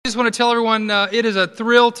just want to tell everyone it is a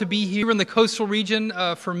thrill to be here in the coastal region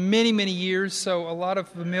for many, many years. So a lot of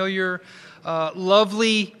familiar,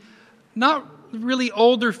 lovely, not really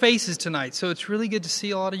older faces tonight. So it's really good to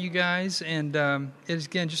see a lot of you guys. And it is,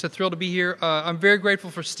 again, just a thrill to be here. I'm very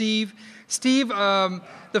grateful for Steve. Steve,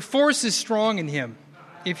 the force is strong in him,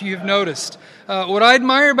 if you have noticed. What I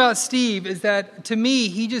admire about Steve is that, to me,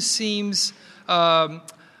 he just seems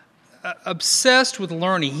obsessed with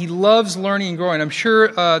learning. He loves learning and growing. I'm sure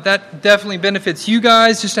that definitely benefits you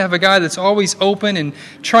guys, just to have a guy that's always open and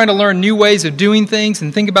trying to learn new ways of doing things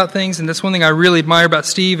and think about things. And that's one thing I really admire about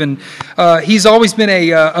Steve. And he's always been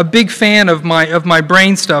a big fan of my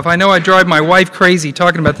brain stuff. I know I drive my wife crazy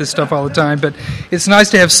talking about this stuff all the time, but it's nice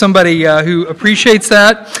to have somebody who appreciates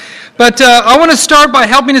that. But I want to start by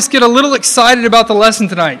helping us get a little excited about the lesson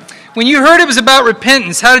tonight. When you heard it was about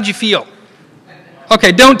repentance, how did you feel?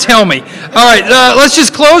 Okay, don't tell me. All right, let's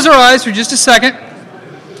just close our eyes for just a second.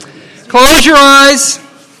 Close your eyes.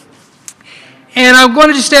 And I'm going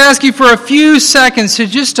to just ask you for a few seconds to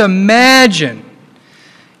just imagine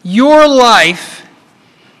your life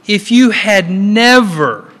if you had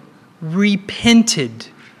never repented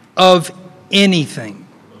of anything.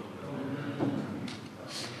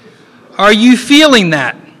 Are you feeling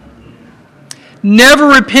that? Never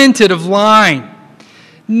repented of lying.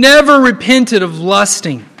 Never repented of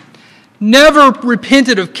lusting. Never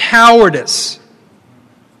repented of cowardice.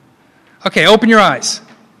 Okay, open your eyes.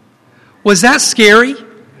 Was that scary?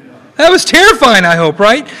 That was terrifying, I hope,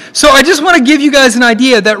 right? So I just want to give you guys an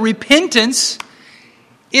idea that repentance,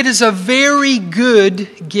 it is a very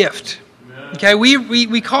good gift. Okay,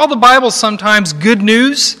 we call the Bible sometimes good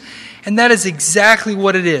news, and that is exactly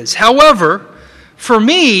what it is. However, for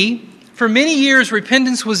me, for many years,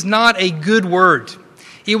 repentance was not a good word.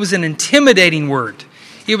 It was an intimidating word.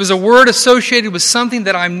 It was a word associated with something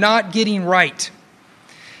that I'm not getting right.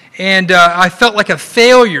 And I felt like a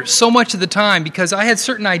failure so much of the time because I had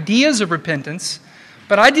certain ideas of repentance,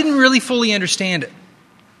 but I didn't really fully understand it.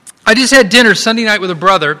 I just had dinner Sunday night with a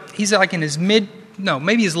brother. He's like in his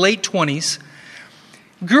maybe his late 20s.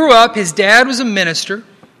 Grew up, his dad was a minister.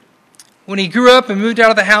 When he grew up and moved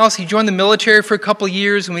out of the house, he joined the military for a couple of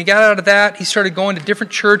years. When he got out of that, he started going to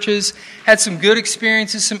different churches, had some good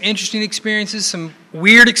experiences, some interesting experiences, some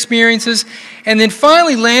weird experiences, and then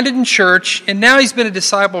finally landed in church, and now he's been a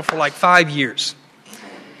disciple for like 5 years.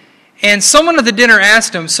 And someone at the dinner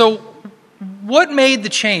asked him, so what made the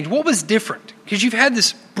change? What was different? Because you've had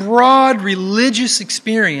this broad religious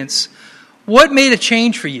experience. What made a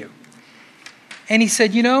change for you? And he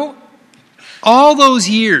said, all those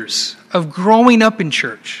years of growing up in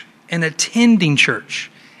church and attending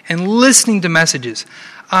church and listening to messages,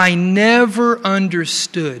 I never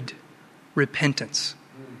understood repentance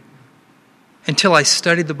until I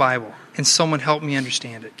studied the Bible and someone helped me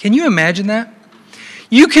understand it. Can you imagine that?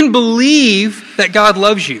 You can believe that God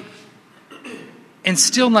loves you and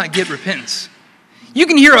still not get repentance. You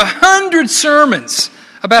can hear 100 sermons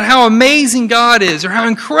about how amazing God is or how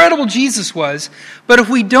incredible Jesus was, but if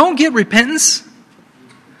we don't get repentance,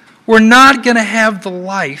 we're not going to have the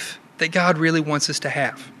life that God really wants us to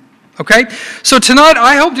have. Okay? So tonight,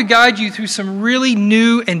 I hope to guide you through some really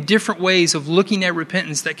new and different ways of looking at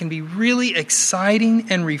repentance that can be really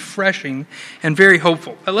exciting and refreshing and very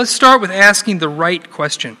hopeful. But let's start with asking the right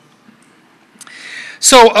question.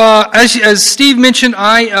 So, as Steve mentioned,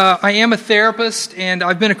 I am a therapist, and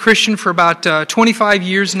I've been a Christian for about 25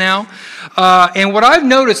 years now. And what I've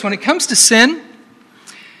noticed when it comes to sin,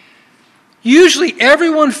 usually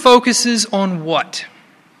everyone focuses on what?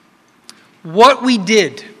 What we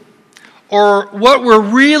did, or what we're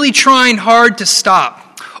really trying hard to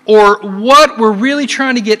stop, or what we're really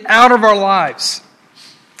trying to get out of our lives.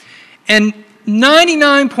 And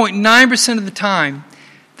 99.9% of the time,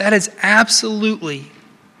 that is absolutely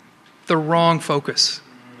the wrong focus.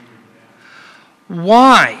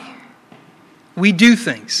 Why we do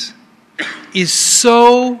things is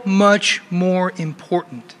so much more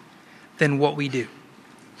important than what we do.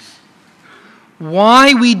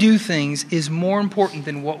 Why we do things is more important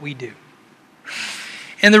than what we do.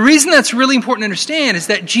 And the reason that's really important to understand is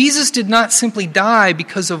that Jesus did not simply die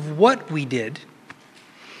because of what we did.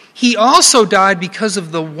 He also died because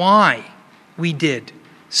of the why we did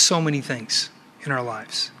so many things in our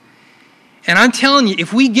lives. And I'm telling you,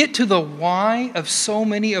 if we get to the why of so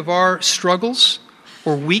many of our struggles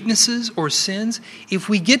or weaknesses or sins, if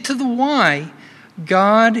we get to the why,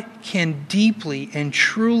 God can deeply and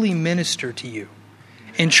truly minister to you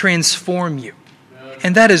and transform you.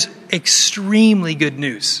 And that is extremely good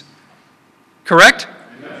news. Correct?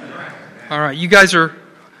 All right, you guys are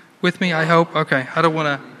with me, I hope? Okay, I don't want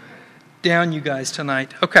to down you guys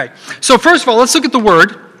tonight. Okay, so first of all, let's look at the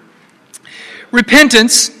word.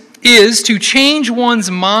 Repentance is to change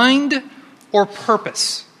one's mind or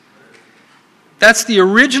purpose. That's the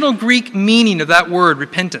original Greek meaning of that word,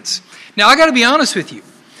 repentance. Now, I got to be honest with you.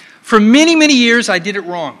 For many, many years, I did it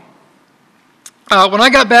wrong. When I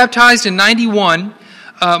got baptized in 91,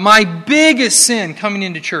 my biggest sin coming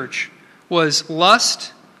into church was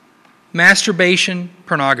lust, masturbation,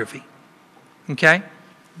 pornography. Okay?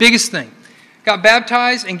 Biggest thing. Got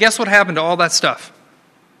baptized, and guess what happened to all that stuff?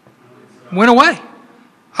 Went away.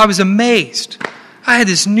 I was amazed. I had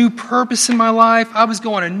this new purpose in my life. I was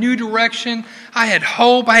going a new direction. I had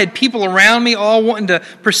hope. I had people around me all wanting to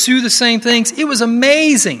pursue the same things. It was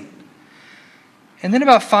amazing. And then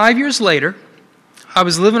about 5 years later, I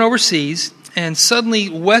was living overseas, and suddenly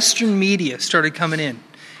Western media started coming in.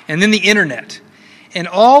 And then the internet. And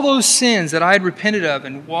all those sins that I had repented of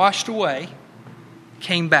and washed away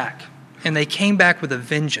came back. And they came back with a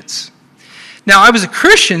vengeance. Now, I was a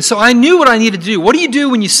Christian, so I knew what I needed to do. What do you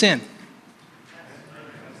do when you sin?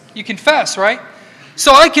 You confess, right?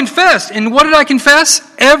 So I confessed. And what did I confess?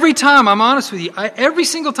 Every time, I'm honest with you, every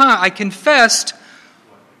single time I confessed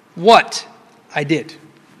what I did.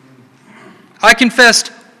 I confessed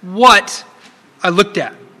what I looked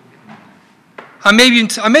at. I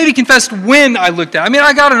maybe confessed when I looked at.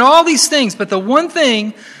 I got in all these things, but the one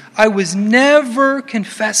thing I was never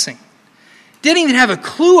confessing, didn't even have a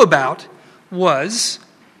clue about, was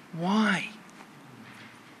why.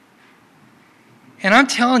 And I'm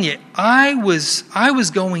telling you, I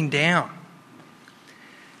was going down.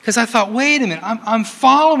 Because I thought, wait a minute, I'm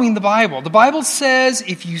following the Bible. The Bible says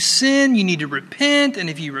if you sin, you need to repent, and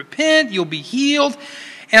if you repent, you'll be healed.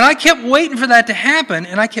 And I kept waiting for that to happen,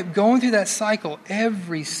 and I kept going through that cycle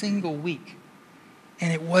every single week.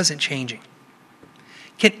 And it wasn't changing.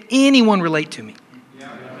 Can anyone relate to me?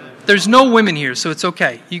 There's no women here, so it's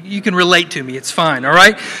okay. You can relate to me. It's fine, all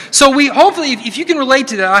right? So we hopefully, if you can relate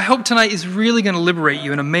to that, I hope tonight is really going to liberate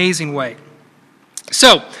you in an amazing way.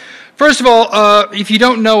 So, first of all, if you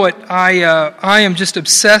don't know it, I am just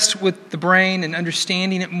obsessed with the brain and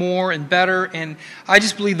understanding it more and better. And I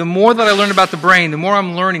just believe the more that I learn about the brain, the more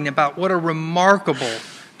I'm learning about what a remarkable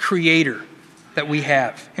creator that we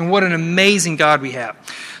have and what an amazing God we have.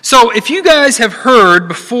 So if you guys have heard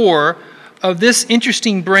before of this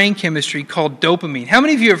interesting brain chemistry called dopamine. How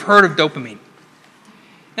many of you have heard of dopamine?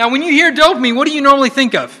 Now, when you hear dopamine, what do you normally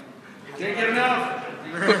think of? Can't get enough.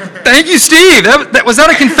 Thank you, Steve. Was that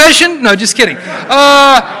a confession? No, just kidding.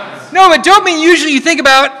 No, but dopamine, usually you think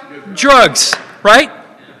about drugs, right?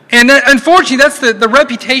 And unfortunately, that's the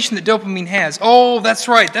reputation that dopamine has. Oh, that's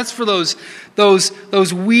right. That's for those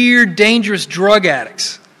weird, dangerous drug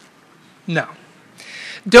addicts. No.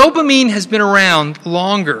 Dopamine has been around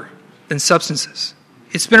longer than substances.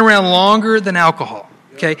 It's been around longer than alcohol.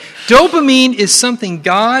 Okay? Dopamine is something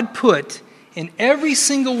God put in every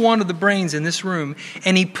single one of the brains in this room,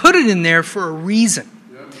 and He put it in there for a reason.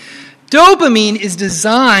 Dopamine is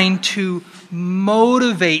designed to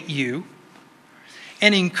motivate you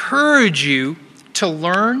and encourage you to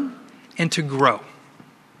learn and to grow.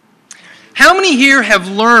 How many here have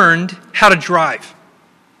learned how to drive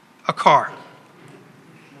a car?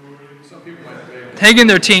 Hang in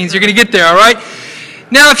there, teens. You're going to get there, all right?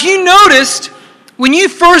 Now, if you noticed, when you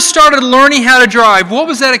first started learning how to drive, what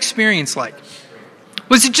was that experience like?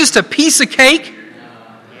 Was it just a piece of cake?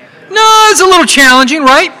 No, it's a little challenging,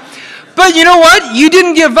 right? But you know what? You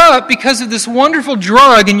didn't give up because of this wonderful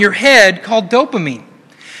drug in your head called dopamine.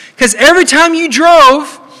 Because every time you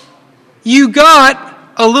drove, you got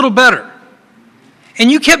a little better.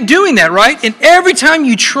 And you kept doing that, right? And every time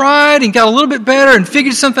you tried and got a little bit better and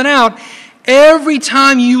figured something out, every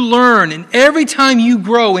time you learn and every time you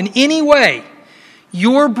grow in any way,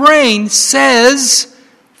 your brain says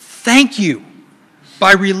thank you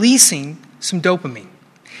by releasing some dopamine.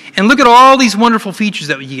 And look at all these wonderful features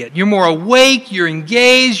that you get. You're more awake, you're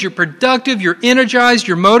engaged, you're productive, you're energized,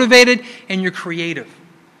 you're motivated, and you're creative.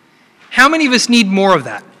 How many of us need more of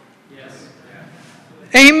that? Yes.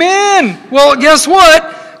 Amen. Well, guess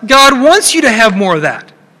what? God wants you to have more of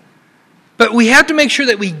that. But we have to make sure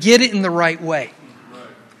that we get it in the right way.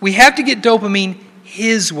 We have to get dopamine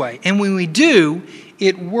His way. And when we do,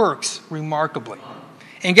 it works remarkably.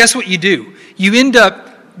 And guess what you do? You end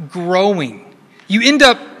up growing. You end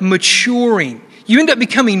up maturing. You end up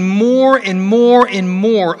becoming more and more and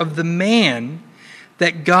more of the man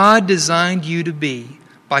that God designed you to be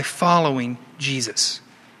by following Jesus.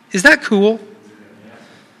 Is that cool?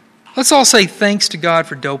 Let's all say thanks to God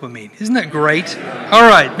for dopamine. Isn't that great? All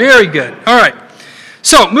right, very good. All right.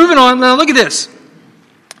 So, moving on. Now, look at this.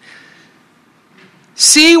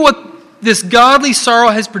 See what this godly sorrow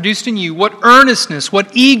has produced in you, what earnestness,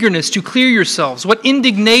 what eagerness to clear yourselves, what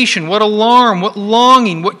indignation, what alarm, what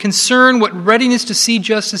longing, what concern, what readiness to see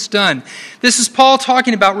justice done. This is Paul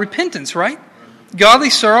talking about repentance, right? Godly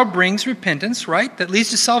sorrow brings repentance, right? That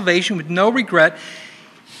leads to salvation with no regret.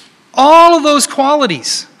 All of those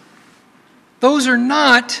qualities, those are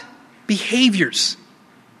not behaviors.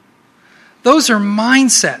 Those are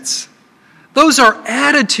mindsets. Those are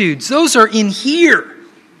attitudes. Those are in here,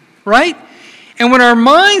 right? And when our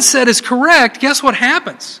mindset is correct, guess what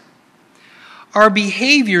happens? Our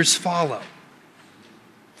behaviors follow.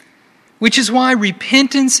 Which is why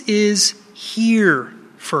repentance is here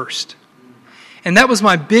first. And that was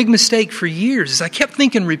my big mistake for years, is I kept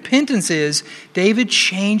thinking repentance is, David,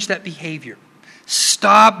 change that behavior.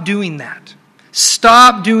 Stop doing that.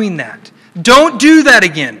 Stop doing that. Don't do that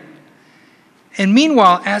again. And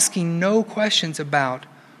meanwhile, asking no questions about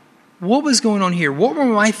what was going on here. What were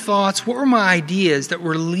my thoughts? What were my ideas that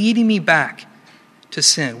were leading me back to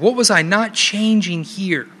sin? What was I not changing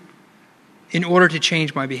here in order to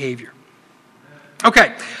change my behavior?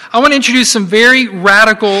 Okay, I want to introduce some very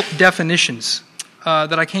radical definitions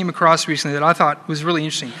that I came across recently that I thought was really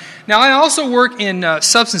interesting. Now, I also work in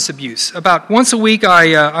substance abuse. About once a week,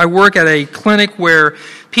 I work at a clinic where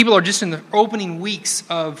people are just in the opening weeks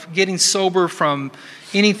of getting sober from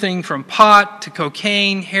anything from pot to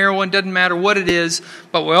cocaine, heroin, doesn't matter what it is,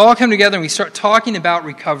 but we all come together and we start talking about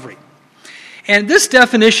recovery. And this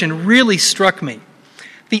definition really struck me.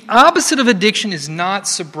 The opposite of addiction is not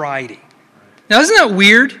sobriety. Now, isn't that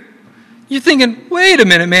weird? You're thinking, wait a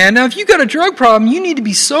minute, man. Now, if you've got a drug problem, you need to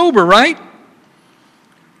be sober, right?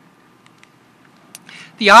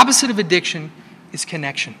 The opposite of addiction is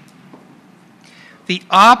connection. The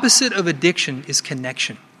opposite of addiction is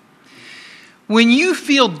connection. When you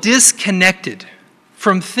feel disconnected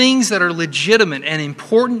from things that are legitimate and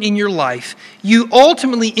important in your life, you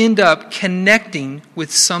ultimately end up connecting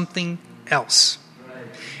with something else.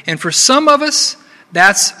 And for some of us,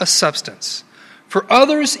 that's a substance. For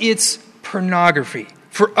others, it's pornography.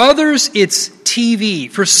 For others, it's TV.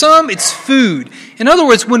 For some, it's food. In other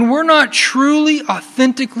words, when we're not truly,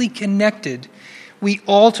 authentically connected, we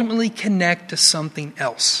ultimately connect to something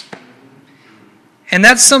else. And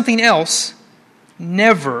that something else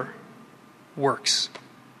never works.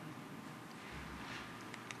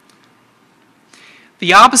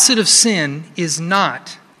 The opposite of sin is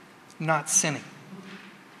not sinning.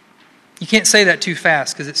 You can't say that too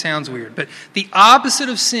fast because it sounds weird. But the opposite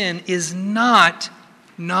of sin is not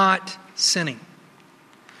sinning.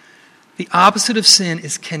 The opposite of sin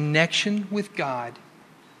is connection with God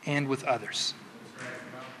and with others.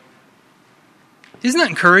 Isn't that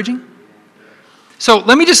encouraging? So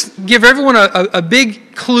let me just give everyone a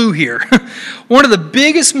big clue here. One of the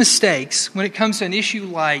biggest mistakes when it comes to an issue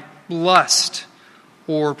like lust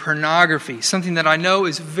or pornography, something that I know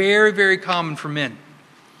is very, very common for men,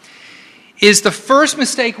 is the first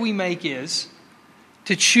mistake we make is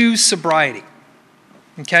to choose sobriety.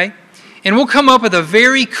 Okay? And we'll come up with a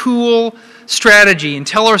very cool strategy and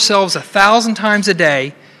tell ourselves 1,000 times a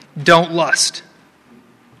day, don't lust.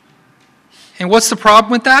 And what's the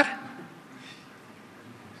problem with that?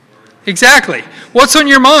 Exactly. What's on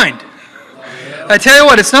your mind? I tell you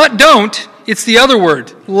what, it's not don't, it's the other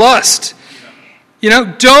word, lust.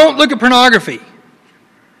 Don't look at pornography.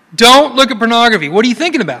 Don't look at pornography. What are you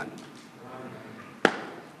thinking about?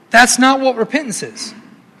 That's not what repentance is.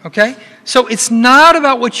 Okay? So it's not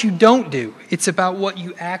about what you don't do. It's about what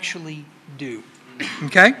you actually do.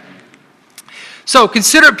 Okay? So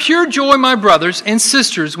consider it pure joy, my brothers and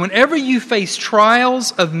sisters, whenever you face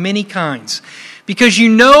trials of many kinds, because you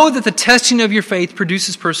know that the testing of your faith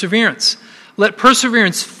produces perseverance. Let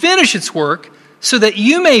perseverance finish its work so that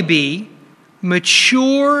you may be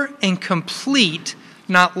mature and complete,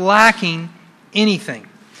 not lacking anything.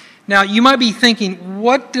 Now, you might be thinking,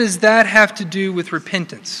 what does that have to do with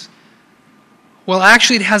repentance? Well,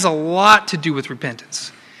 actually, it has a lot to do with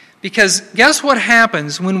repentance. Because guess what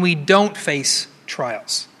happens when we don't face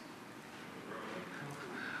trials?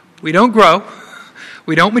 We don't grow,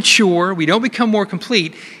 we don't mature, we don't become more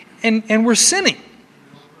complete, and we're sinning.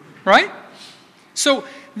 Right? So,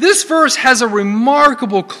 this verse has a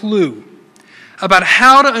remarkable clue about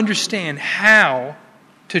how to understand how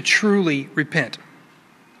to truly repent.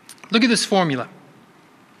 Look at this formula.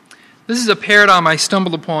 This is a paradigm I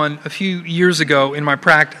stumbled upon a few years ago in my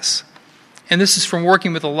practice. And this is from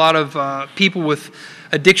working with a lot of people with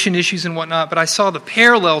addiction issues and whatnot, but I saw the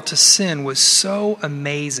parallel to sin was so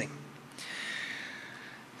amazing.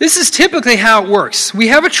 This is typically how it works. We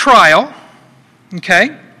have a trial,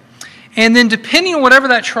 okay? And then depending on whatever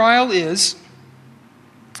that trial is,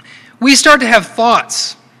 we start to have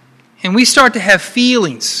thoughts and we start to have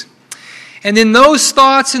feelings. And then those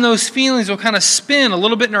thoughts and those feelings will kind of spin a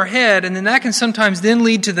little bit in our head, and then that can sometimes then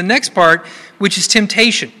lead to the next part, which is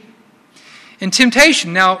temptation. And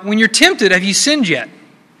temptation, now, when you're tempted, have you sinned yet?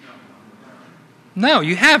 No,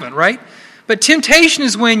 you haven't, right? But temptation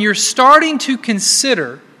is when you're starting to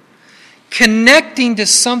consider connecting to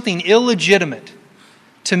something illegitimate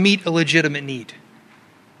to meet a legitimate need.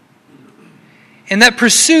 And that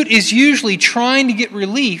pursuit is usually trying to get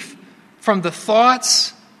relief from the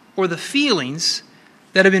thoughts or the feelings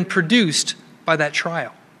that have been produced by that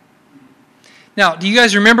trial. Now, do you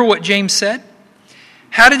guys remember what James said?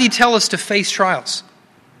 How did he tell us to face trials?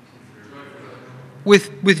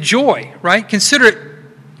 With joy, right? Consider it,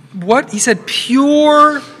 what? He said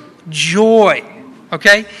pure joy,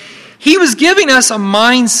 okay? He was giving us a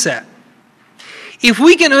mindset. If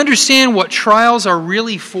we can understand what trials are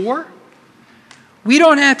really for, we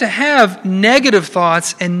don't have to have negative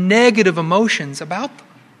thoughts and negative emotions about them.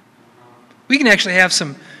 We can actually have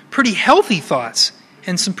some pretty healthy thoughts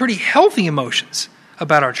and some pretty healthy emotions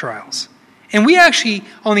about our trials. And we actually,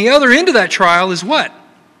 on the other end of that trial is what?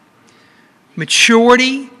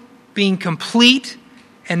 Maturity, being complete,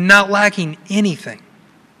 and not lacking anything.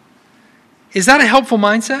 Is that a helpful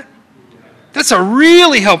mindset? That's a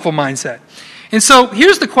really helpful mindset. And so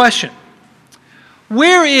here's the question.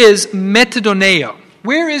 Where is metadoneo?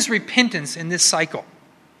 Where is repentance in this cycle?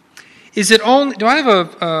 Is it only... Do I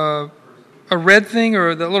have a red thing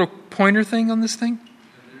or the little pointer thing on this thing?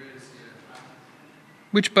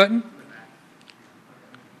 Which button?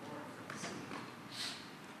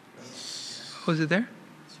 Oh, is it there?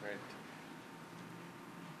 It's right.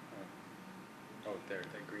 Oh, there,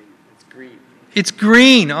 that green. It's green. It's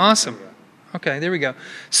green. Awesome. Okay, there we go.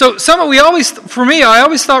 So I always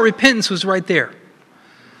thought repentance was right there.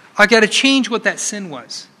 I got to change what that sin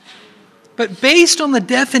was. But based on the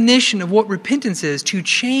definition of what repentance is, to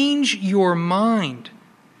change your mind,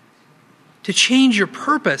 to change your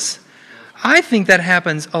purpose, I think that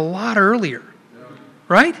happens a lot earlier.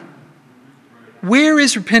 Right? Where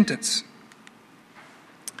is repentance?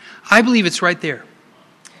 I believe it's right there.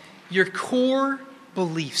 Your core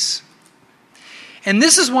beliefs. And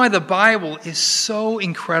this is why the Bible is so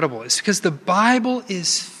incredible. It's because the Bible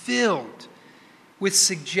is filled with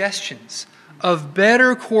suggestions of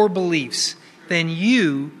better core beliefs than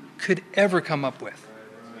you could ever come up with.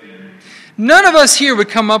 None of us here would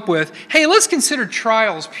come up with, hey, let's consider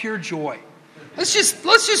trials pure joy. Let's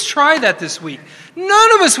just try that this week.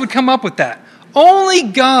 None of us would come up with that. Only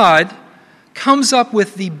God comes up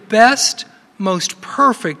with the best, most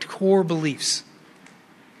perfect core beliefs.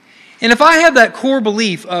 And if I have that core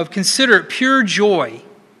belief of consider it pure joy,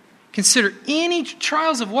 consider any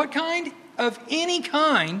trials of what kind? Of any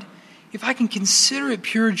kind, if I can consider it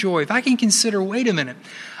pure joy, if I can consider, wait a minute,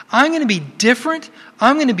 I'm going to be different,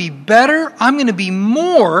 I'm going to be better, I'm going to be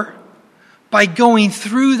more by going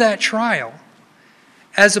through that trial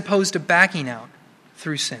as opposed to backing out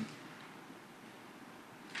through sin.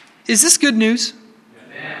 Is this good news?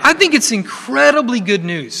 I think it's incredibly good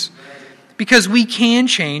news because we can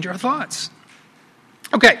change our thoughts.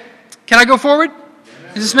 Okay, can I go forward?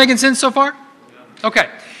 Is this making sense so far? Okay.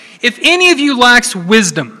 If any of you lacks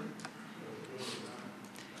wisdom,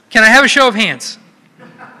 can I have a show of hands?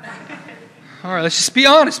 All right, let's just be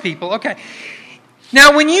honest, people. Okay.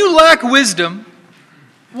 Now, when you lack wisdom,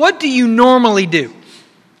 what do you normally do?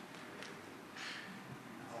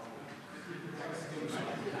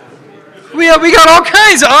 We got all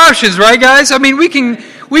kinds of options, right, guys? I mean, we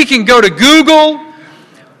can go to Google.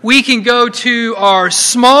 We can go to our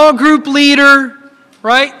small group leader,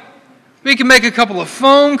 right? We can make a couple of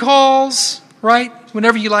phone calls, right?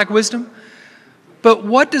 Whenever you lack wisdom. But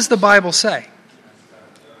what does the Bible say?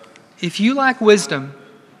 If you lack wisdom,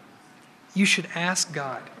 you should ask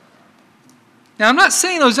God. Now, I'm not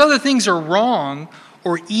saying those other things are wrong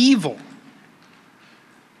or evil.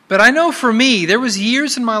 But I know for me, there was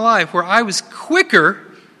years in my life where I was quicker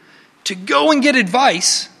to go and get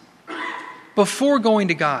advice before going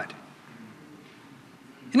to God.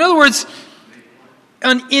 In other words,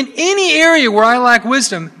 in any area where I lack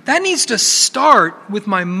wisdom, that needs to start with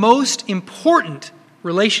my most important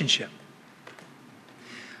relationship.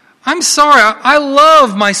 I'm sorry, I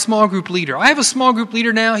love my small group leader. I have a small group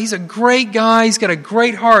leader now. He's a great guy. He's got a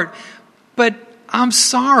great heart. But I'm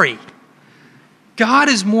sorry. God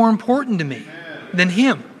is more important to me than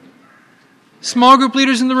him. Small group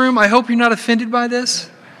leaders in the room, I hope you're not offended by this.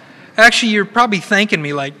 Actually, you're probably thanking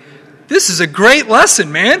me like, this is a great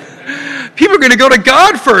lesson, man. People are going to go to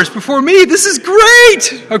God first before me. This is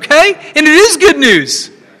great, okay? And it is good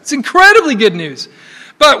news. It's incredibly good news.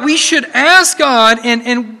 But we should ask God,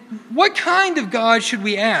 and what kind of God should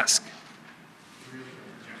we ask?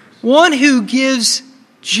 One who gives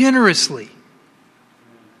generously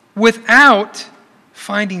without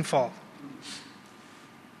finding fault.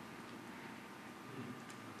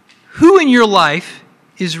 Who in your life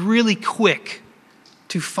is really quick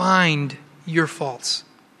to find your faults?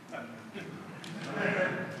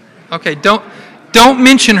 Okay, don't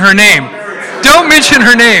mention her name. Don't mention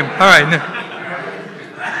her name. All right. No.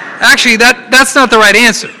 Actually, that's not the right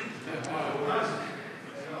answer.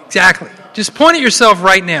 Exactly. Just point at yourself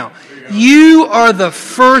right now. You are the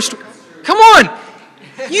first. Come on.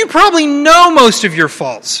 You probably know most of your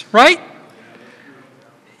faults, right?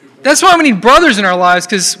 That's why we need brothers in our lives,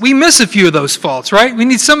 because we miss a few of those faults, right? We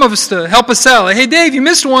need some of us to help us out. Like, hey, Dave, you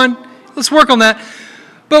missed one. Let's work on that.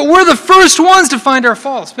 But we're the first ones to find our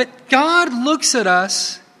faults. But God looks at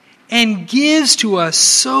us and gives to us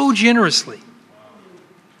so generously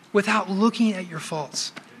without looking at your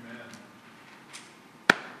faults.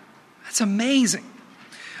 That's amazing.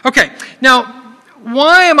 Okay, now,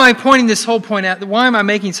 why am I pointing this whole point out? Why am I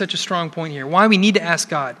making such a strong point here? Why we need to ask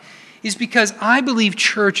God is because I believe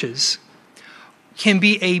churches can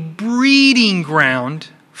be a breeding ground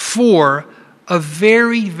for a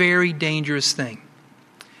very, very dangerous thing.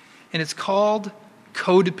 And it's called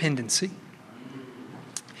codependency.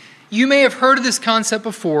 You may have heard of this concept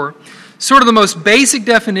before. Sort of the most basic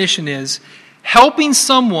definition is helping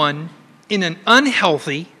someone in an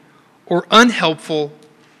unhealthy or unhelpful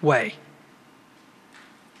way.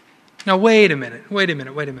 Now, wait a minute.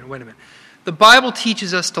 The Bible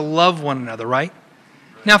teaches us to love one another, right?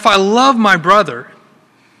 Now, if I love my brother,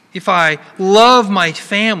 if I love my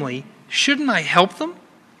family, shouldn't I help them?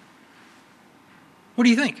 What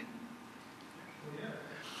do you think?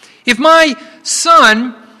 If my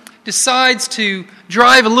son decides to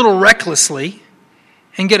drive a little recklessly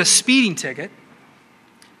and get a speeding ticket,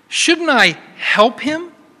 shouldn't I help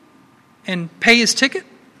him and pay his ticket?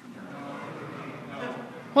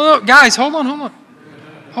 Well, guys, hold on.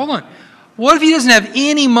 What if he doesn't have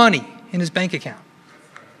any money in his bank account?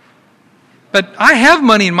 But I have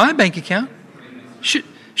money in my bank account.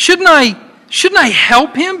 Shouldn't I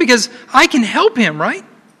help him? Because I can help him, right?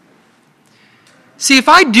 See, if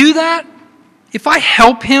I do that, if I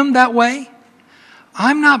help him that way,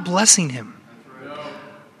 I'm not blessing him.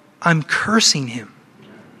 I'm cursing him.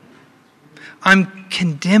 I'm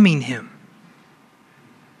condemning him.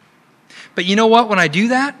 But you know what? When I do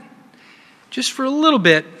that, just for a little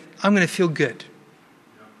bit, I'm going to feel good.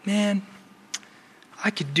 Man,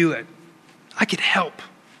 I could do it. I could help.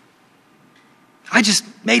 I just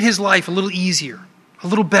made his life a little easier, a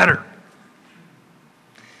little better.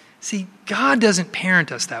 See, God doesn't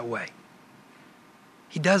parent us that way.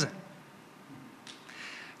 He doesn't.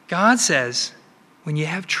 God says, when you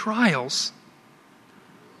have trials,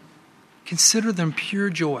 consider them pure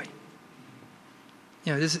joy.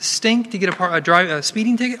 You know, does it stink to get a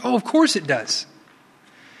speeding ticket? Oh, of course it does.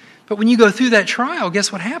 But when you go through that trial,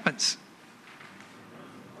 guess what happens?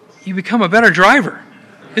 You become a better driver.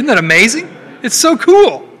 Isn't that amazing? It's so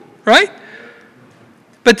cool, right?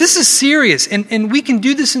 But this is serious, and we can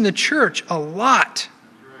do this in the church a lot,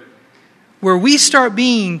 where we start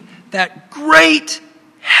being that great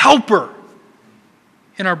helper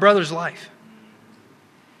in our brother's life.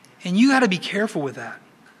 And you got to be careful with that.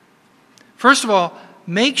 First of all,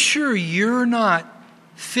 make sure you're not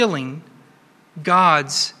filling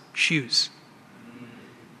God's shoes.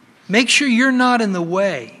 Make sure you're not in the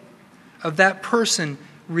way of that person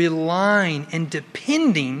relying and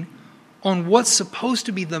depending on what's supposed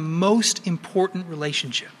to be the most important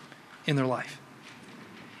relationship in their life.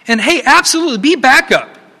 And hey, absolutely, be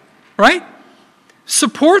backup, right?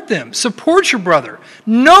 Support them. Support your brother.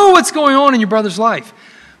 Know what's going on in your brother's life.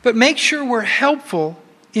 But make sure we're helpful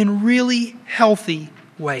in really healthy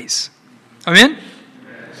ways. Amen?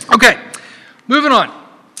 Okay, moving on.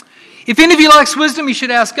 If any of you lacks wisdom, you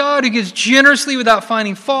should ask God, who gives generously without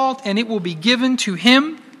finding fault, and it will be given to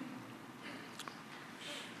him.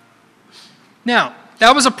 Now,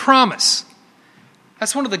 that was a promise.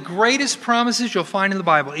 That's one of the greatest promises you'll find in the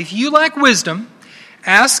Bible. If you lack wisdom,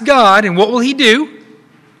 ask God, and what will he do?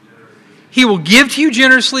 He will give to you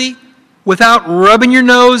generously without rubbing your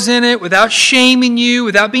nose in it, without shaming you,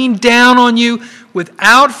 without being down on you,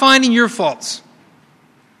 without finding your faults.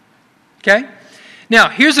 Okay? Now,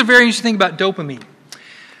 here's a very interesting thing about dopamine.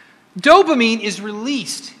 Dopamine is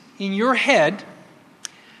released in your head,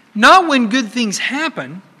 not when good things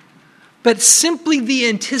happen, but simply the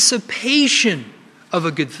anticipation of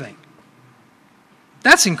a good thing.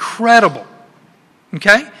 That's incredible.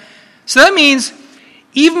 Okay? So that means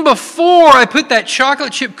Even before I put that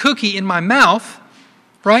chocolate chip cookie in my mouth,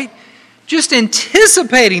 right? Just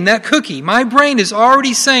anticipating that cookie, my brain is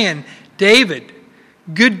already saying, David,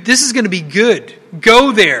 good. This is going to be good.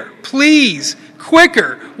 Go there, please,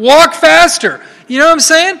 quicker, walk faster. You know what I'm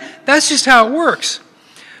saying? That's just how it works.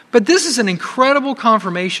 But this is an incredible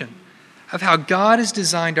confirmation of how God has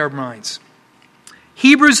designed our minds.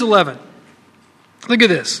 Hebrews 11. Look at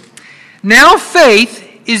this. Now faith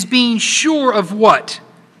is being sure of what?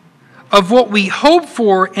 Of what we hope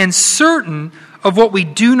for and certain of what we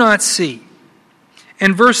do not see.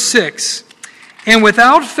 And verse 6. And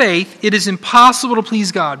without faith it is impossible to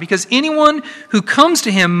please God, because anyone who comes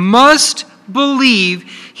to Him must believe.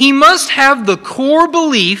 He must have the core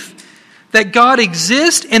belief that God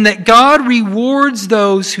exists and that God rewards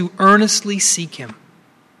those who earnestly seek Him.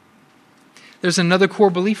 There's another core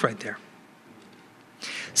belief right there.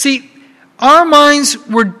 See, our minds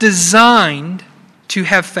were designed to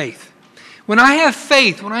have faith. When I have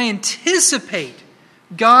faith, when I anticipate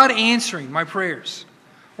God answering my prayers,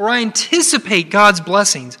 or I anticipate God's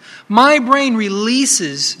blessings, my brain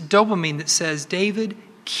releases dopamine that says, David,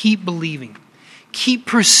 keep believing. Keep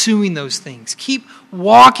pursuing those things. Keep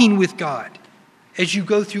walking with God as you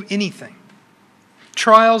go through anything,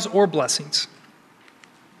 trials or blessings.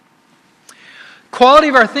 Quality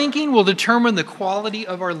of our thinking will determine the quality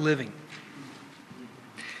of our living.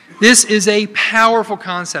 This is a powerful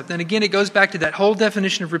concept. And again, it goes back to that whole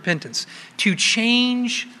definition of repentance. To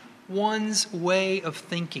change one's way of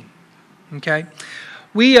thinking. Okay?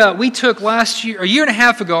 We took last year, a year and a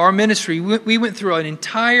half ago, our ministry, we went through an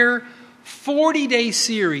entire 40-day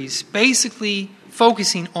series basically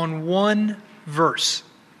focusing on one verse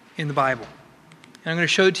in the Bible. And I'm going to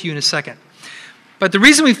show it to you in a second. But the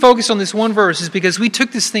reason we focused on this one verse is because we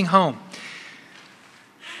took this thing home.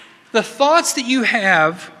 The thoughts that you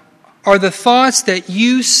have are the thoughts that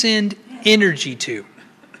you send energy to.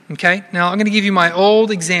 Okay? Now, I'm going to give you my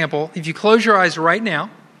old example. If you close your eyes right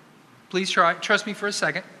now, please trust me for a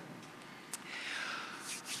second.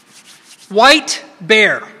 White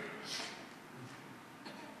bear.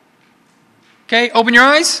 Okay, open your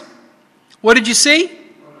eyes. What did you see?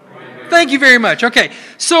 Thank you very much. Okay,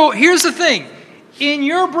 so here's the thing. In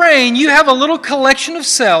your brain, you have a little collection of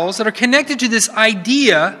cells that are connected to this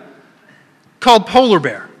idea called polar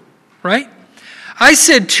bear, right? I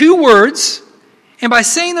said two words, and by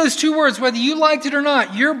saying those two words, whether you liked it or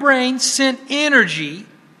not, your brain sent energy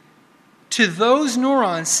to those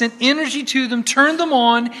neurons, sent energy to them, turned them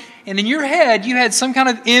on, and in your head, you had some kind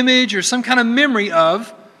of image or some kind of memory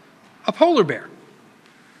of a polar bear.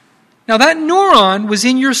 Now, that neuron was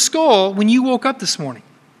in your skull when you woke up this morning.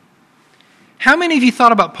 How many of you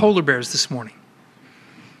thought about polar bears this morning?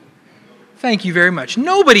 Thank you very much.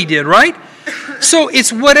 Nobody did, right? So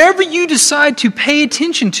it's whatever you decide to pay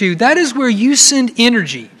attention to, that is where you send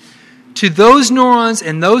energy to those neurons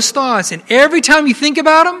and those thoughts. And every time you think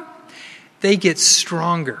about them, they get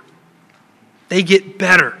stronger. They get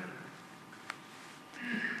better.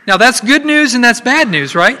 Now that's good news and that's bad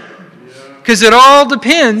news, right? Because it all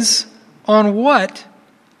depends on what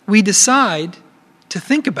we decide to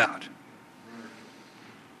think about.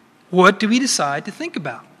 What do we decide to think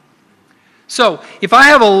about? So, if I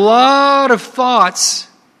have a lot of thoughts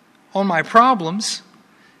on my problems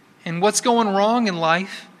and what's going wrong in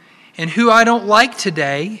life and who I don't like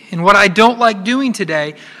today and what I don't like doing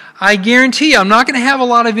today, I guarantee you I'm not going to have a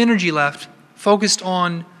lot of energy left focused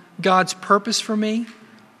on God's purpose for me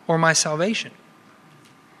or my salvation.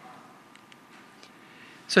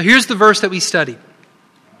 So here's the verse that we studied.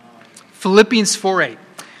 Philippians 4:8.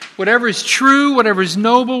 Whatever is true, whatever is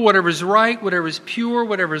noble, whatever is right, whatever is pure,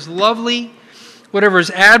 whatever is lovely, whatever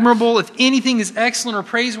is admirable, if anything is excellent or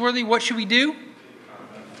praiseworthy, what should we do?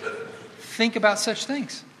 Think about such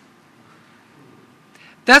things.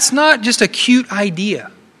 That's not just a cute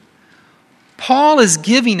idea. Paul is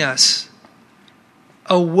giving us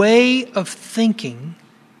a way of thinking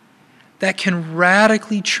that can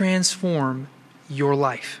radically transform your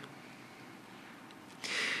life.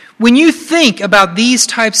 When you think about these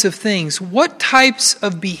types of things, what types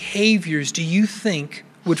of behaviors do you think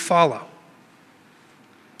would follow?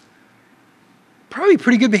 Probably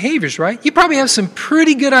pretty good behaviors, right? You probably have some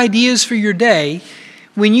pretty good ideas for your day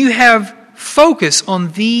when you have focus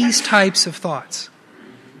on these types of thoughts.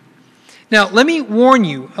 Now, let me warn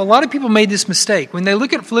you, a lot of people made this mistake. When they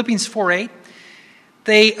look at Philippians 4:8,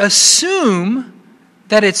 they assume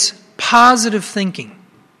that it's positive thinking.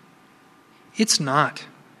 It's not.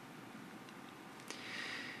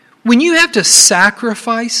 When you have to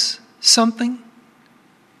sacrifice something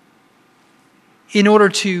in order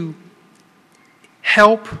to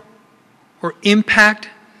help or impact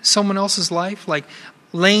someone else's life, like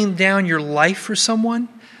laying down your life for someone,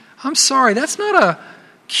 I'm sorry, that's not a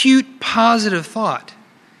cute, positive thought.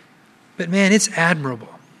 But man, it's admirable.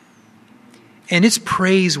 And it's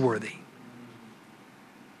praiseworthy.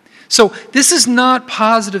 So this is not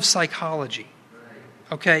positive psychology.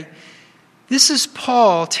 Okay? This is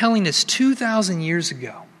Paul telling us 2,000 years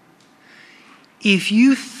ago. If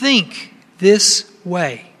you think this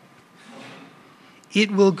way,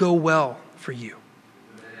 it will go well for you.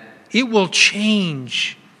 It will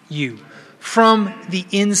change you from the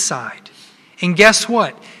inside. And guess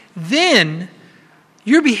what? Then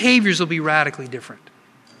your behaviors will be radically different.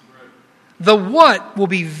 The what will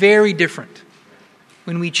be very different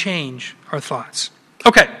when we change our thoughts.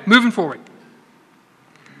 Okay, moving forward.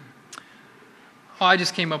 Oh, I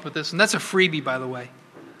just came up with this, and that's a freebie, by the way.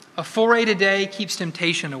 A 4-8 a day keeps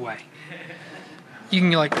temptation away. You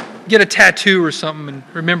can get a tattoo or something and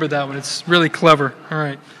remember that one. It's really clever. All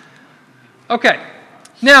right. Okay.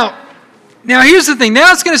 Now here's the thing.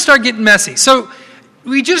 Now it's going to start getting messy. So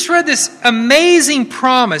we just read this amazing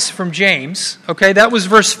promise from James. Okay, that was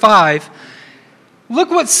verse 5. Look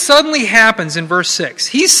what suddenly happens in verse 6.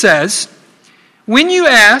 He says, when you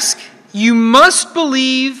ask, you must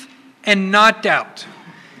believe and not doubt,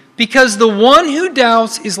 because the one who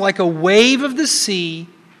doubts is like a wave of the sea,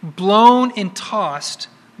 blown and tossed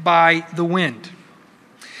by the wind.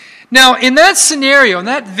 Now, in that scenario, in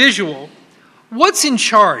that visual, what's in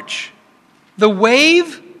charge? The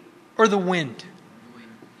wave or the wind?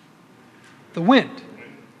 The wind,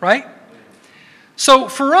 right? So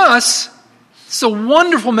for us, it's a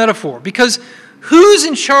wonderful metaphor, because who's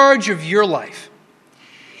in charge of your life?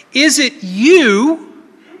 Is it you,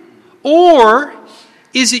 or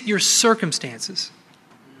is it your circumstances?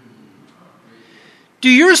 Do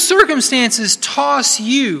your circumstances toss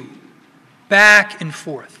you back and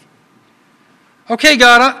forth? Okay,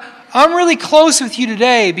 God, I'm really close with you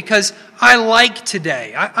today because I like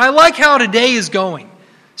today. I like how today is going.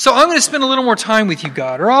 So I'm going to spend a little more time with you,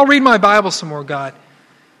 God. Or I'll read my Bible some more, God.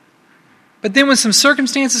 But then when some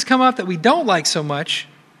circumstances come up that we don't like so much,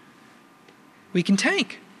 we can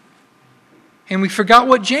tank. And we forgot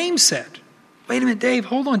what James said. Wait a minute, Dave,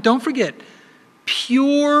 hold on. Don't forget.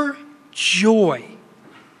 Pure joy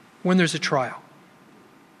when there's a trial.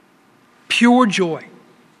 Pure joy.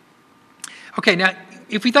 Okay, now,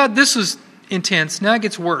 if we thought this was intense, now it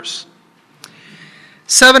gets worse.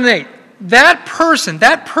 7 and 8. That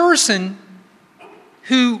person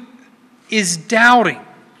who is doubting,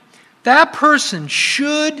 that person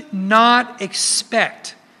should not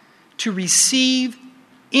expect to receive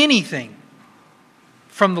anything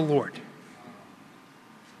from the Lord.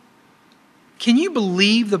 Can you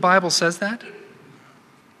believe the Bible says that?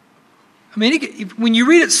 I mean, when you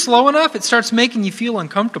read it slow enough, it starts making you feel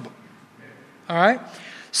uncomfortable. All right?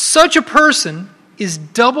 Such a person is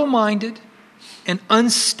double-minded and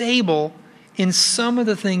unstable in some of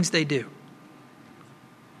the things they do.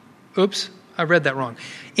 Oops, I read that wrong.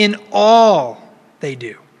 In all they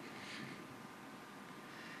do.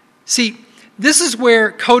 See, this is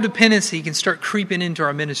where codependency can start creeping into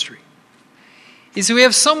our ministry. Is that we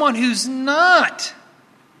have someone who's not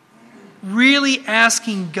really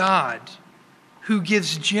asking God, who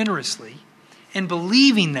gives generously, and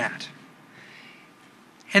believing that.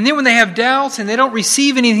 And then when they have doubts and they don't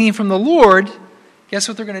receive anything from the Lord, guess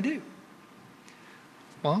what they're going to do?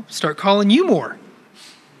 Well, start calling you more.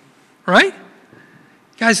 Right?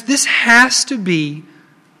 Guys, this has to be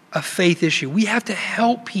a faith issue. We have to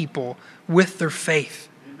help people with their faith.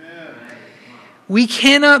 Amen. We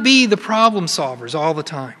cannot be the problem solvers all the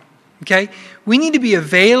time. Okay? We need to be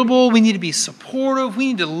available. We need to be supportive. We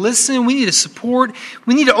need to listen. We need to support.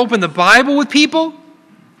 We need to open the Bible with people.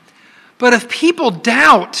 But if people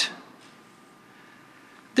doubt,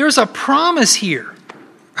 there's a promise here.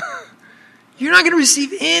 You're not going to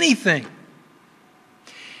receive anything.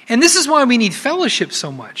 And this is why we need fellowship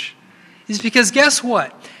so much. Is because guess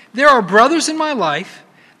what? There are brothers in my life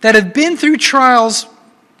that have been through trials,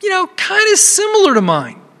 kind of similar to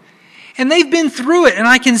mine. And they've been through it, and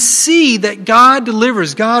I can see that God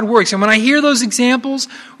delivers, God works. And when I hear those examples,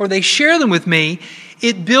 or they share them with me,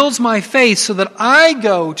 it builds my faith so that I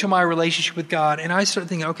go to my relationship with God, and I start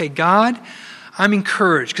thinking, okay, God, I'm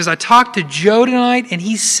encouraged. Because I talked to Joe tonight, and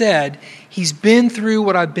he said he's been through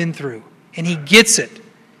what I've been through, and he gets it.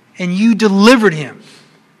 And you delivered him.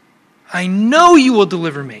 I know you will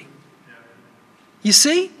deliver me. You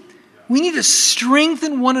see? We need to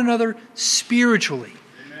strengthen one another spiritually,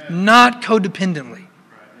 not codependently.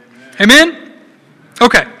 Amen?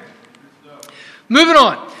 Okay. Moving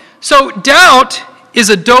on. So doubt is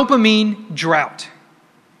a dopamine drought.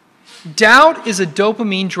 Doubt is a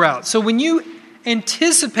dopamine drought. So when you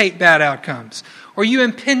anticipate bad outcomes, or you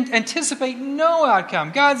anticipate no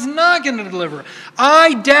outcome, God's not going to deliver,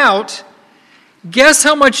 I doubt, guess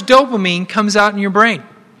how much dopamine comes out in your brain?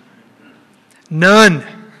 None.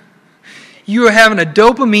 You are having a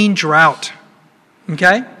dopamine drought.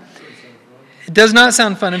 Okay? It does not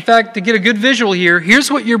sound fun. In fact, to get a good visual here, here's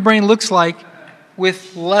what your brain looks like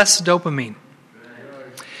with less dopamine.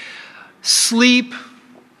 Sleep,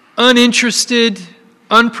 uninterested,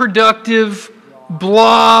 unproductive,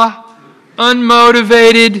 blah,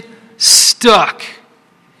 unmotivated, stuck.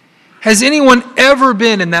 Has anyone ever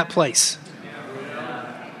been in that place?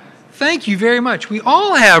 Thank you very much. We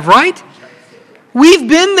all have, right? We've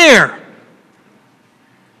been there.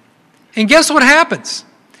 And guess what happens?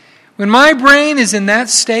 When my brain is in that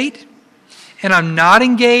state, and I'm not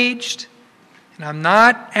engaged, and I'm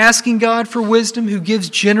not asking God for wisdom, who gives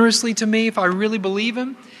generously to me if I really believe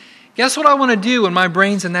Him, guess what I want to do when my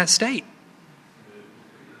brain's in that state?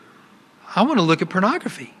 I want to look at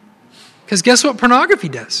pornography. Because guess what pornography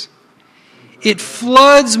does? It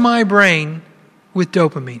floods my brain with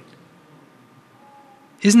dopamine.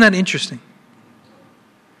 Isn't that interesting?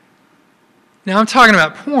 Now, I'm talking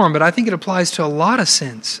about porn, but I think it applies to a lot of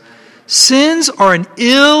sins. Sins are an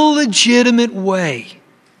illegitimate way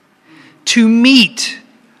to meet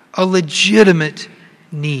a legitimate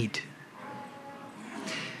need.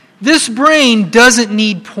 This brain doesn't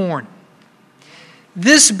need porn.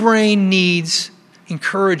 This brain needs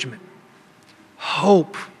encouragement,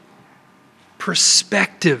 hope,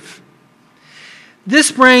 perspective.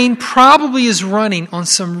 This brain probably is running on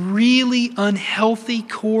some really unhealthy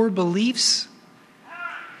core beliefs.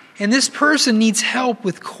 And this person needs help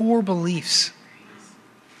with core beliefs.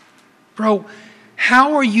 Bro,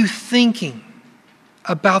 how are you thinking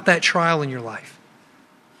about that trial in your life?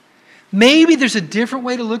 Maybe there's a different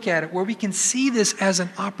way to look at it where we can see this as an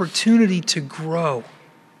opportunity to grow.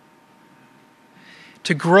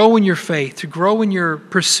 To grow in your faith, to grow in your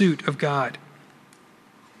pursuit of God.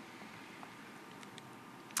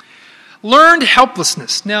 Learned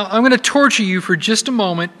helplessness. Now, I'm going to torture you for just a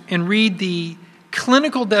moment and read the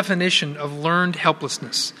clinical definition of learned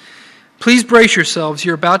helplessness. Please brace yourselves.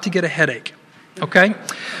 You're about to get a headache. Okay?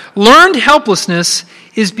 Learned helplessness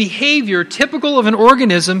is behavior typical of an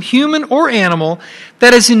organism, human or animal,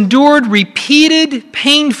 that has endured repeated,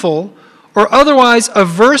 painful, or otherwise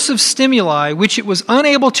aversive stimuli which it was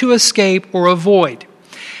unable to escape or avoid.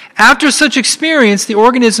 After such experience, the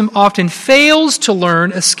organism often fails to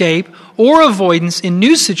learn escape or avoidance in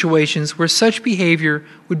new situations where such behavior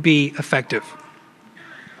would be effective.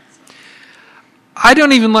 I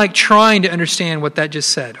don't even like trying to understand what that just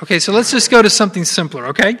said. Okay, so let's just go to something simpler,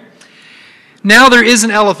 okay? Now there is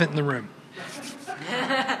an elephant in the room.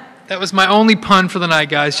 That was my only pun for the night,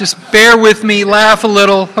 guys. Just bear with me, laugh a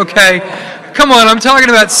little, okay? Come on, I'm talking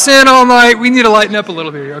about sin all night. We need to lighten up a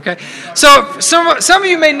little bit here, okay? So some of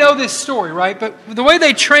you may know this story, right? But the way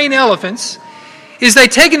they train elephants is they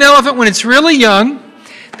take an elephant when it's really young,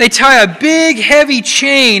 they tie a big, heavy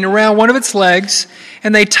chain around one of its legs,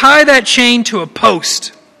 and they tie that chain to a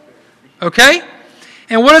post, okay?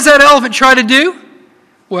 And what does that elephant try to do?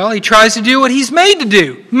 Well, he tries to do what he's made to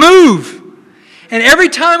do, move. And every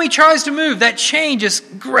time he tries to move, that chain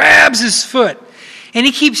just grabs his foot. And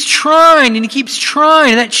he keeps trying, and he keeps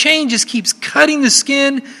trying, and that chain just keeps cutting the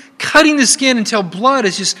skin until blood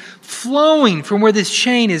is just flowing from where this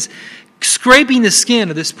chain is scraping the skin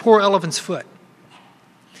of this poor elephant's foot.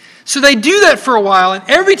 So they do that for a while, and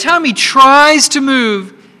every time he tries to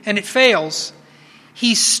move and it fails,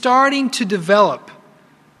 he's starting to develop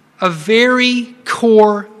a very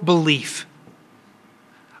core belief.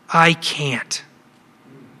 I can't.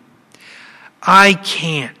 I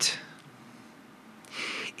can't.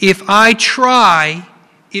 If I try,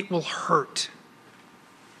 it will hurt.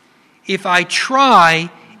 If I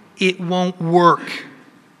try, it won't work.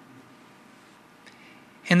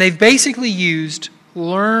 And they've basically used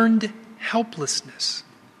learned helplessness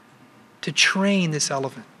to train this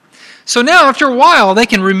elephant. So now, after a while, they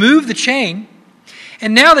can remove the chain,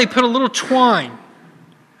 and now they put a little twine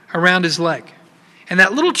around his leg. And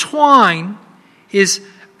that little twine is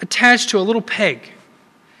attached to a little peg.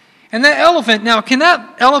 And that elephant, now, can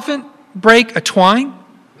that elephant break a twine?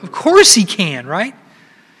 Of course he can, right?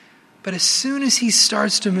 But as soon as he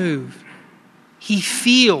starts to move, he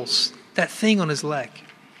feels that thing on his leg.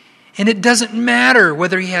 And it doesn't matter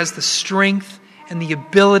whether he has the strength and the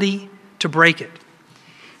ability to break it.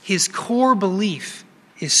 His core belief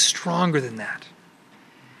is stronger than that.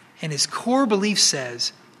 And his core belief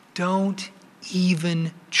says, don't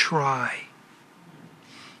even try.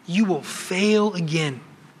 You will fail again.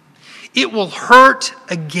 It will hurt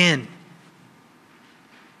again.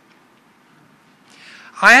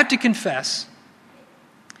 I have to confess,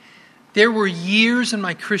 there were years in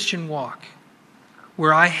my Christian walk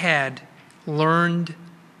where I had learned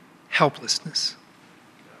helplessness.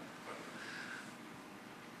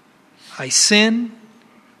 I sin,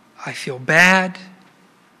 I feel bad,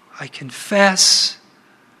 I confess,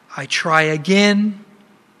 I try again,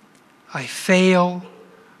 I fail,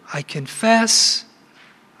 I confess,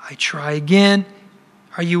 I try again.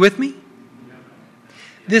 Are you with me?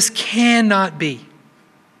 This cannot be.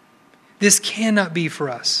 This cannot be for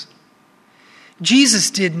us.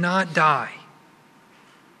 Jesus did not die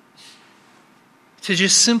to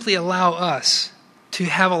just simply allow us to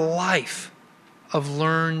have a life of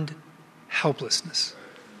learned helplessness.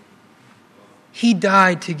 He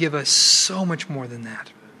died to give us so much more than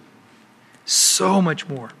that. So much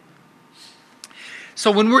more.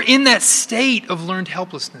 So when we're in that state of learned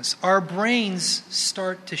helplessness, our brains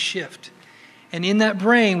start to shift. And in that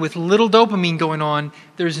brain, with little dopamine going on,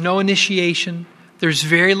 there's no initiation, there's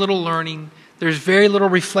very little learning, there's very little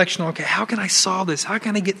reflection. Okay, how can I solve this? How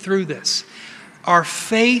can I get through this? Our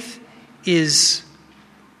faith is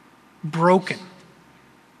broken.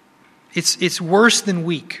 It's worse than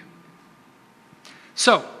weak.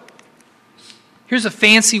 So, here's a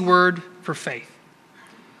fancy word for faith.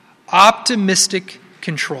 Optimistic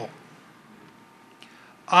control.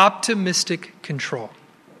 Optimistic control.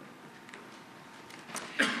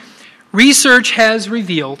 Research has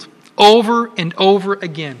revealed over and over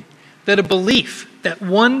again that a belief that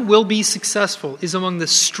one will be successful is among the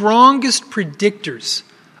strongest predictors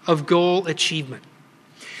of goal achievement.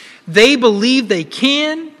 They believe they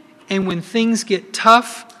can, and when things get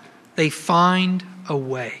tough, they find a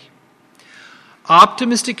way.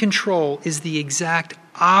 Optimistic control is the exact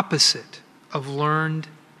opposite of learned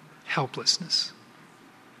helplessness.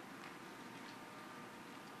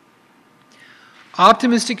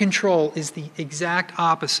 Optimistic control is the exact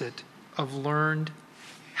opposite of learned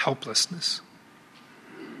helplessness.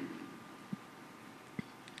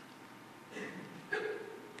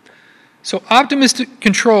 So optimistic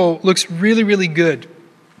control looks really, really good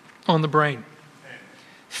on the brain.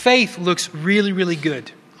 Faith looks really, really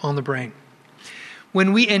good on the brain.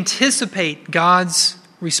 When we anticipate God's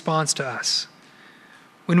response to us,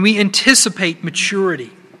 when we anticipate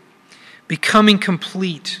maturity, becoming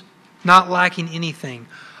complete, not lacking anything,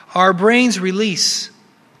 our brains release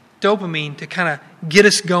dopamine to kind of get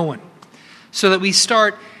us going so that we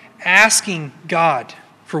start asking God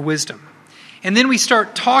for wisdom. And then we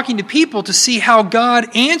start talking to people to see how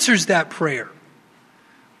God answers that prayer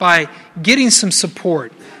by getting some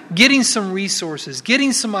support, getting some resources,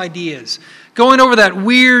 getting some ideas, going over that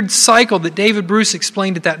weird cycle that David Bruce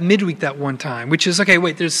explained at that midweek that one time, which is, okay,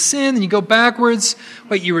 wait, there's sin, and you go backwards.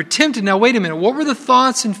 Wait, you were tempted. Now, wait a minute. What were the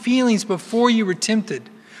thoughts and feelings before you were tempted?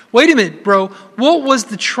 Wait a minute, bro. What was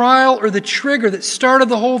the trial or the trigger that started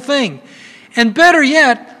the whole thing? And better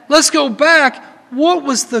yet, let's go back. What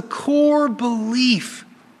was the core belief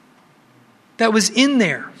that was in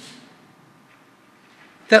there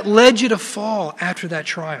that led you to fall after that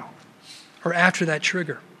trial or after that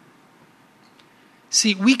trigger?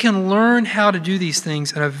 See, we can learn how to do these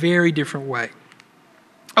things in a very different way.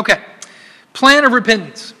 Okay, plan of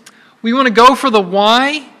repentance. We want to go for the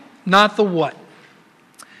why, not the what.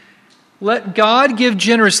 Let God give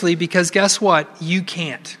generously because guess what? You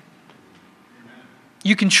can't.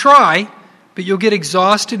 You can try, but you'll get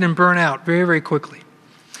exhausted and burn out very, very quickly.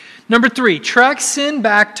 Number 3, track sin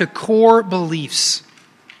back to core beliefs.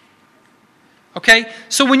 Okay?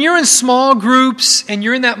 So when you're in small groups and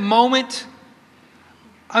you're in that moment,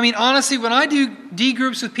 I mean, honestly, when I do D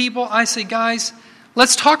groups with people, I say, guys,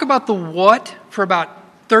 let's talk about the what for about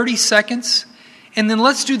 30 seconds, and then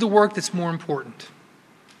let's do the work that's more important.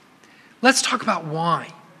 Let's talk about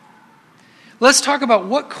why. Let's talk about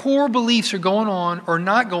what core beliefs are going on or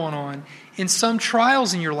not going on in some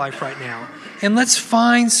trials in your life right now. And let's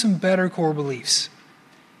find some better core beliefs.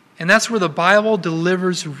 And that's where the Bible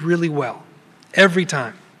delivers really well. Every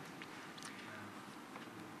time.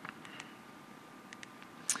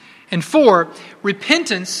 And 4,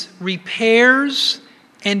 repentance repairs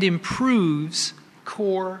and improves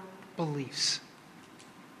core beliefs.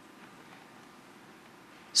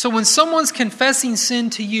 So when someone's confessing sin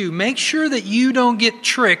to you, make sure that you don't get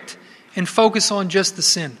tricked and focus on just the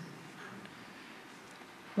sin.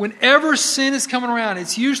 Whenever sin is coming around,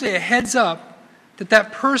 it's usually a heads up that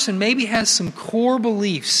that person maybe has some core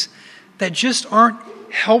beliefs that just aren't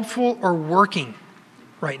helpful or working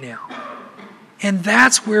right now. And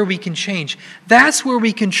that's where we can change. That's where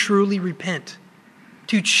we can truly repent.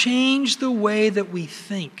 To change the way that we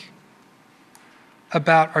think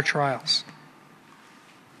about our trials.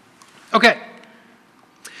 Okay.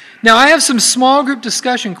 Now, I have some small group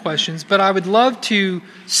discussion questions, but I would love to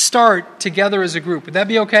start together as a group. Would that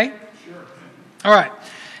be okay? Sure. All right.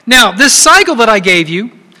 Now, this cycle that I gave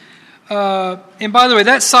you, and by the way,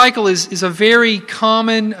 that cycle is a very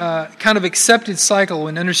common, kind of accepted cycle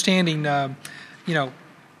in understanding,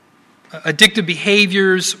 addictive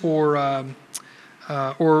behaviors or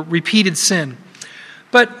repeated sin.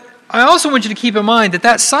 But I also want you to keep in mind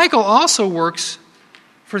that cycle also works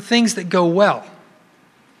for things that go well.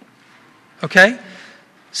 Okay?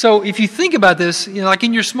 So if you think about this, like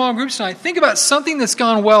in your small groups tonight, think about something that's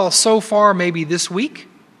gone well so far maybe this week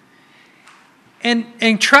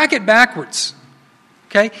and track it backwards.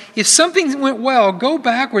 Okay? If something went well, go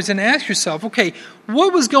backwards and ask yourself, okay,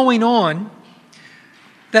 what was going on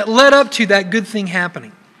that led up to that good thing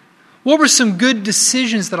happening? What were some good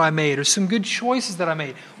decisions that I made or some good choices that I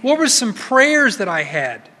made? What were some prayers that I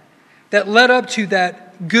had that led up to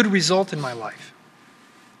that good result in my life?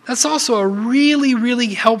 That's also a really, really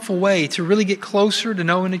helpful way to really get closer to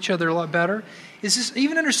knowing each other a lot better, is just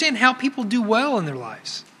even understand how people do well in their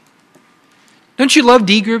lives. Don't you love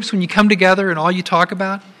D groups when you come together and all you talk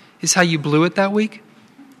about is how you blew it that week?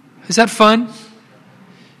 Is that fun?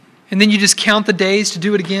 And then you just count the days to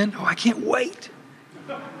do it again? Oh, I can't wait.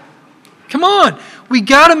 Come on. We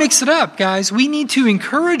got to mix it up, guys. We need to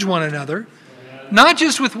encourage one another, not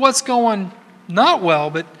just with what's going not well,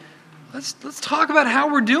 but let's talk about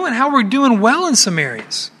how we're doing well in some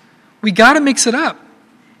areas. We got to mix it up.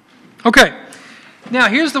 Okay. Now,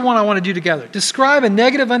 here's the one I want to do together. Describe a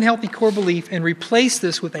negative, unhealthy core belief and replace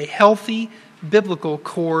this with a healthy, biblical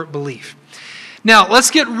core belief. Now,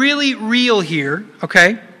 let's get really real here,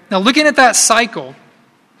 okay? Now, looking at that cycle,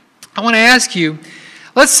 I want to ask you,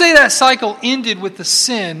 let's say that cycle ended with the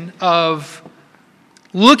sin of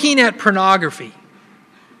looking at pornography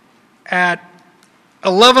at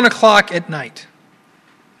 11 o'clock at night.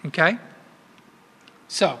 Okay?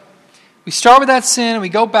 So, we start with that sin and we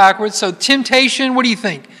go backwards. So, temptation, what do you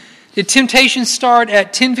think? Did temptation start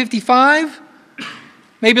at 10:55?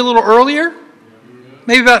 Maybe a little earlier?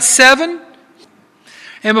 Maybe about 7?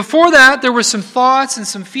 And before that, there were some thoughts and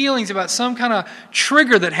some feelings about some kind of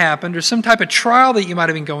trigger that happened or some type of trial that you might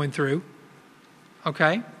have been going through.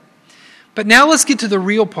 Okay? But now let's get to the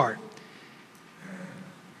real part.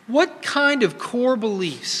 What kind of core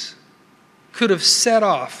beliefs could have set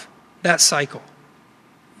off that cycle?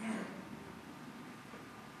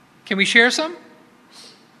 Can we share some?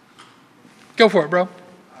 Go for it, bro.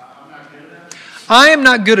 I am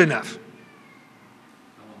not good enough.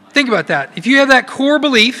 Think about that. If you have that core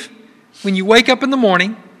belief, when you wake up in the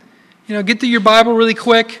morning, get through your Bible really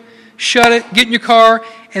quick, shut it, get in your car,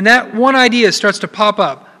 and that one idea starts to pop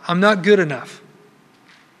up. I'm not good enough.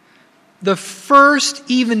 The first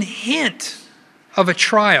even hint of a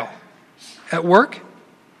trial at work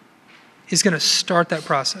is going to start that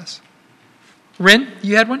process. Ren,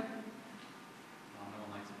 you had one?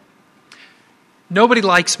 Nobody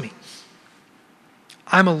likes me.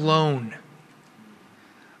 I'm alone.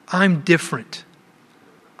 I'm different.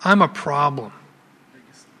 I'm a problem.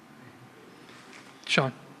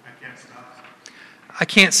 Sean? I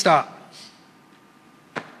can't stop.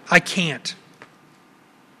 I can't.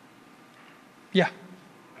 Yeah.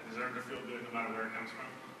 I deserve to feel good no matter where it comes from.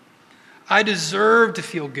 I deserve to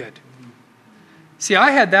feel good. See,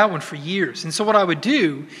 I had that one for years. And so what I would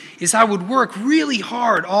do is I would work really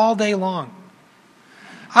hard all day long.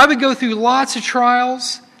 I would go through lots of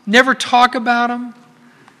trials, never talk about them.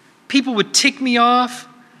 People would tick me off,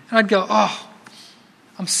 and I'd go, oh,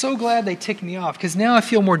 I'm so glad they ticked me off, because now I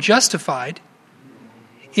feel more justified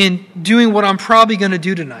in doing what I'm probably going to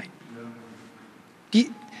do tonight. Do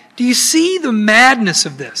you see the madness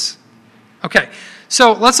of this? Okay,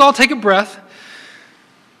 so let's all take a breath.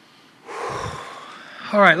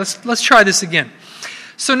 All right, let's try this again.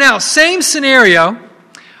 So now, same scenario,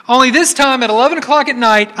 only this time at 11 o'clock at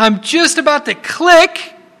night, I'm just about to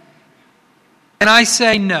click, and I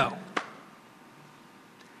say no.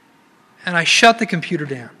 And I shut the computer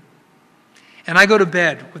down. And I go to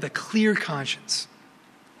bed with a clear conscience.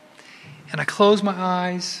 And I close my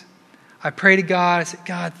eyes. I pray to God. I said,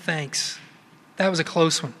 God, thanks. That was a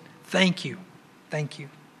close one. Thank you. Thank you.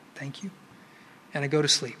 Thank you. And I go to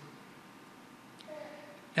sleep.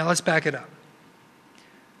 Now let's back it up.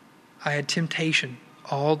 I had temptation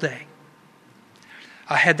all day.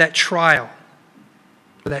 I had that trial,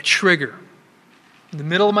 or that trigger, in the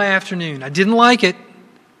middle of my afternoon. I didn't like it.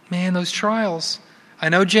 Man, those trials. I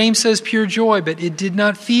know James says pure joy, but it did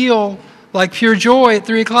not feel like pure joy at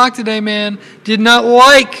 3 o'clock today, man. Did not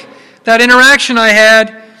like that interaction I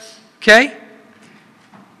had. Okay?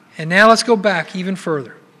 And now let's go back even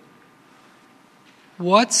further.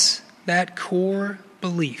 What's that core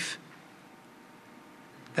belief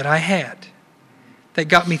that I had that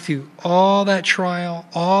got me through all that trial,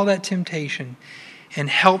 all that temptation, and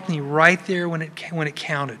helped me right there when it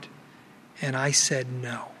counted? And I said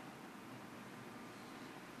no.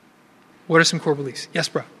 What are some core beliefs? Yes,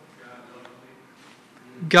 bro.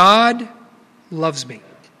 God loves me.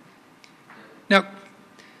 Now,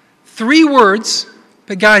 3 words,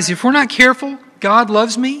 but guys, if we're not careful, God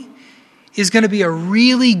loves me is going to be a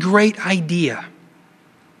really great idea.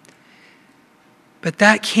 But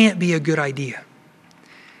that can't be a good idea.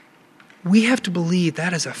 We have to believe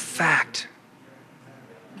that is a fact.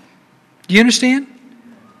 Do you understand?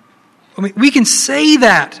 I mean, we can say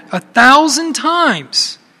that 1,000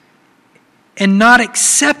 times and not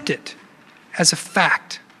accept it as a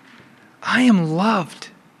fact. I am loved.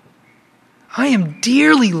 I am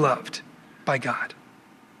dearly loved by God.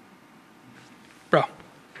 Bro.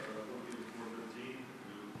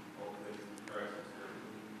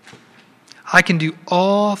 I can do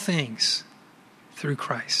all things through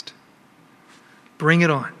Christ. Bring it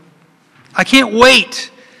on. I can't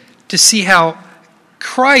wait to see how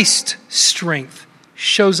Christ's strength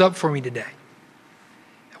shows up for me today.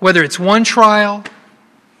 Whether it's one trial,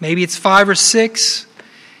 maybe it's 5 or 6,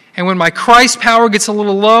 and when my Christ power gets a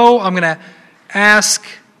little low, I'm going to ask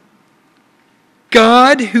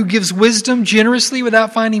God, who gives wisdom generously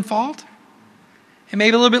without finding fault. And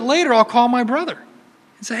maybe a little bit later, I'll call my brother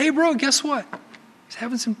and say, hey, bro, guess what? He's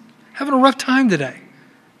having a rough time today.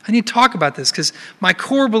 I need to talk about this because my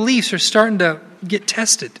core beliefs are starting to get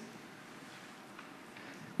tested.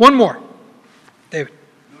 One more. David.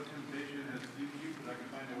 No temptation has seized you, but I can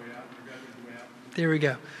find a way out. There got to be a way out. There we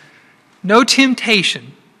go. No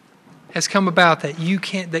temptation has come about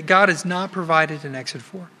that God has not provided an exit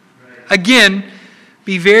for. Again,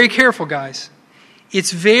 be very careful, guys.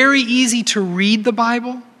 It's very easy to read the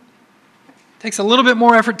Bible. It takes a little bit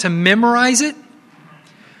more effort to memorize it.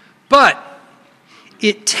 But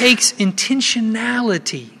it takes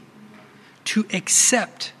intentionality to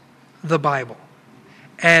accept the Bible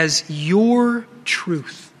as your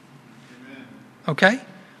truth. Okay?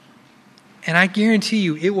 And I guarantee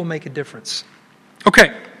you it will make a difference.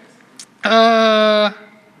 Okay.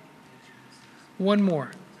 One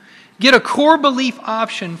more. Get a core belief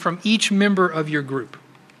option from each member of your group.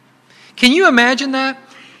 Can you imagine that?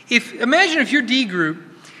 Imagine if your D group,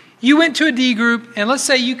 you went to a D group, and let's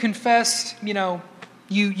say you confessed,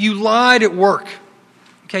 you lied at work.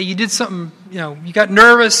 Okay, you did something, you got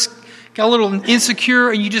nervous, got a little insecure,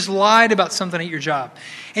 and you just lied about something at your job.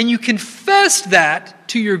 And you confessed that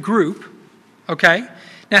to your group. Okay?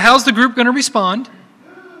 Now, how's the group going to respond?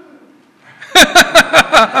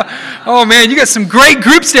 Oh man, you got some great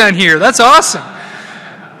groups down here. That's awesome.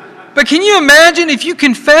 But can you imagine if you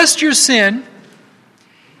confessed your sin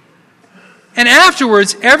and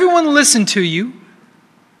afterwards everyone listened to you?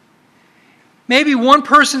 Maybe one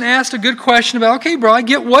person asked a good question about, okay, bro, I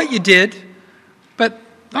get what you did, but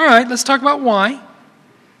all right, let's talk about why.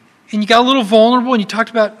 And you got a little vulnerable and you talked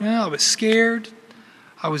about, I was scared,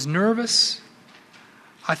 I was nervous,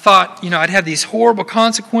 I thought, I'd have these horrible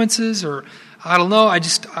consequences, or I don't know, I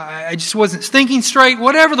just wasn't thinking straight.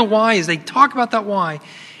 Whatever the why is, they talk about that why.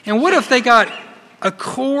 And what if they got a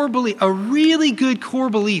core belief, a really good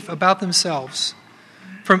core belief about themselves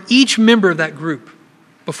from each member of that group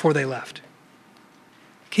before they left?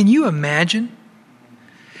 Can you imagine?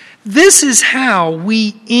 This is how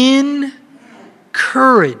we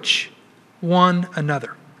encourage one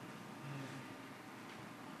another.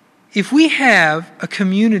 If we have a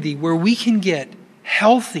community where we can get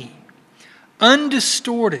healthy,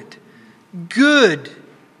 undistorted, good,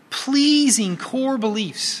 pleasing core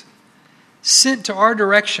beliefs sent to our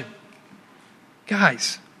direction,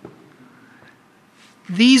 guys,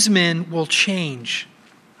 these men will change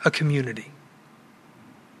a community.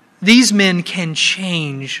 These men can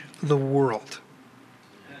change the world.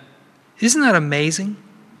 Isn't that amazing?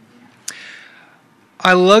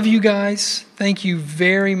 I love you guys. Thank you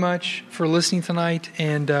very much for listening tonight,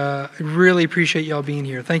 and I really appreciate y'all being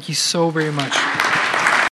here. Thank you so very much.